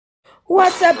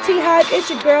What's up, Teahive? It's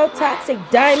your girl, Toxic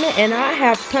Diamond, and I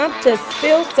have come to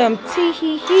spill some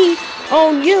tea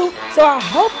on you. So I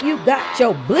hope you got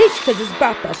your bleach, because it's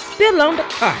about to spill on the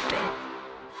carpet.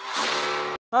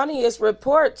 Honey, it's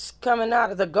reports coming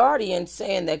out of The Guardian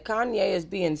saying that Kanye is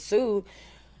being sued.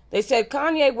 They said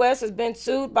Kanye West has been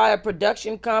sued by a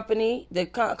production company. The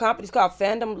company's called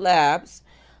Phantom Labs,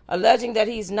 alleging that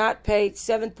he's not paid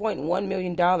 $7.1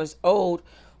 million owed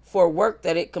for work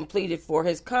that it completed for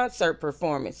his concert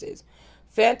performances.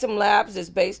 Phantom Labs is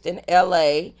based in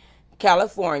LA,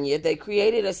 California. They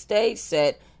created a stage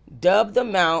set dubbed The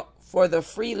Mount for the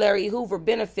Free Larry Hoover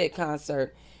benefit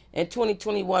concert in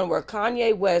 2021, where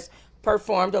Kanye West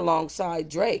performed alongside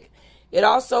Drake. It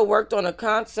also worked on a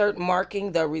concert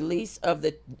marking the release of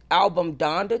the album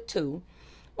Donda 2,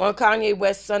 on Kanye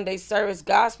West's Sunday service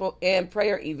gospel and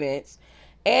prayer events,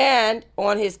 and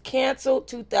on his canceled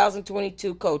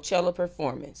 2022 Coachella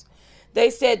performance. They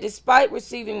said despite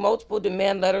receiving multiple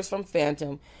demand letters from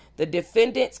Phantom, the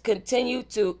defendants continue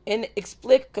to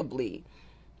inexplicably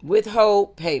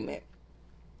withhold payment.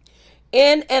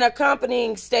 In an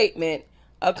accompanying statement,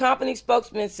 a company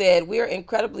spokesman said, "We are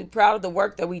incredibly proud of the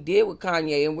work that we did with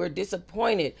Kanye, and we're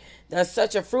disappointed that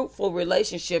such a fruitful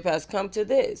relationship has come to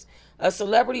this. A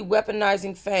celebrity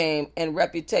weaponizing fame and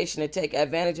reputation to take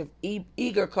advantage of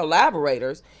eager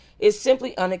collaborators is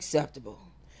simply unacceptable."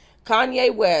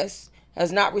 Kanye West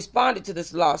has not responded to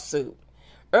this lawsuit.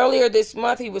 Earlier this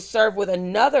month, he was served with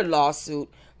another lawsuit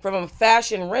from a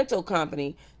fashion rental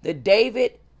company, the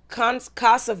David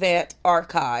CASHAPP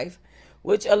Archive,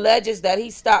 which alleges that he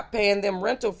stopped paying them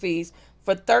rental fees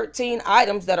for 13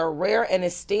 items that are rare and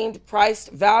esteemed priced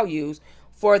values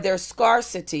for their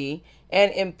scarcity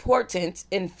and importance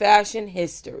in fashion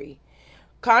history.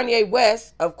 Kanye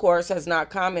West, of course, has not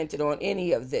commented on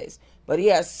any of this, but he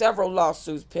has several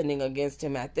lawsuits pending against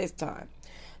him at this time.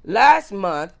 Last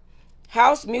month,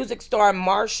 house music star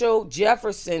Marshall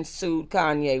Jefferson sued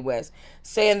Kanye West,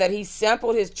 saying that he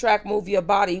sampled his track Move Your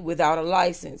Body without a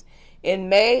license. In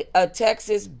May, a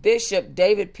Texas bishop,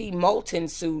 David P. Moulton,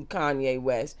 sued Kanye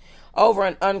West over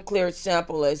an uncleared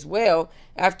sample as well,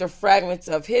 after fragments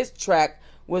of his track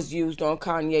was used on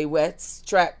Kanye West's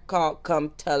track called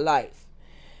Come to Life.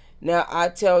 Now, I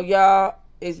tell y'all,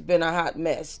 it's been a hot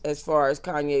mess as far as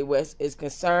Kanye West is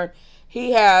concerned.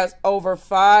 He has over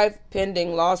 5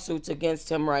 pending lawsuits against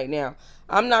him right now.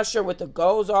 I'm not sure what the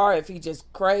goals are, if he's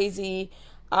just crazy.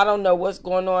 I don't know what's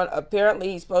going on.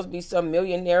 Apparently, he's supposed to be some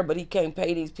millionaire, but he can't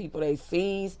pay these people their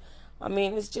fees. I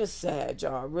mean, it's just sad,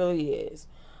 y'all. It really is.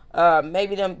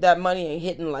 Maybe that money ain't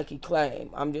hitting like he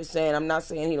claimed. I'm just saying. I'm not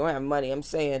saying he don't have money. I'm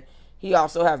saying he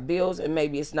also have bills, and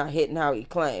maybe it's not hitting how he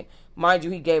claimed. Mind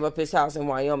you, he gave up his house in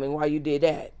Wyoming. Why you did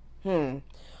that? All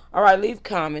right, leave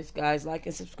comments, guys. Like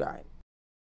and subscribe.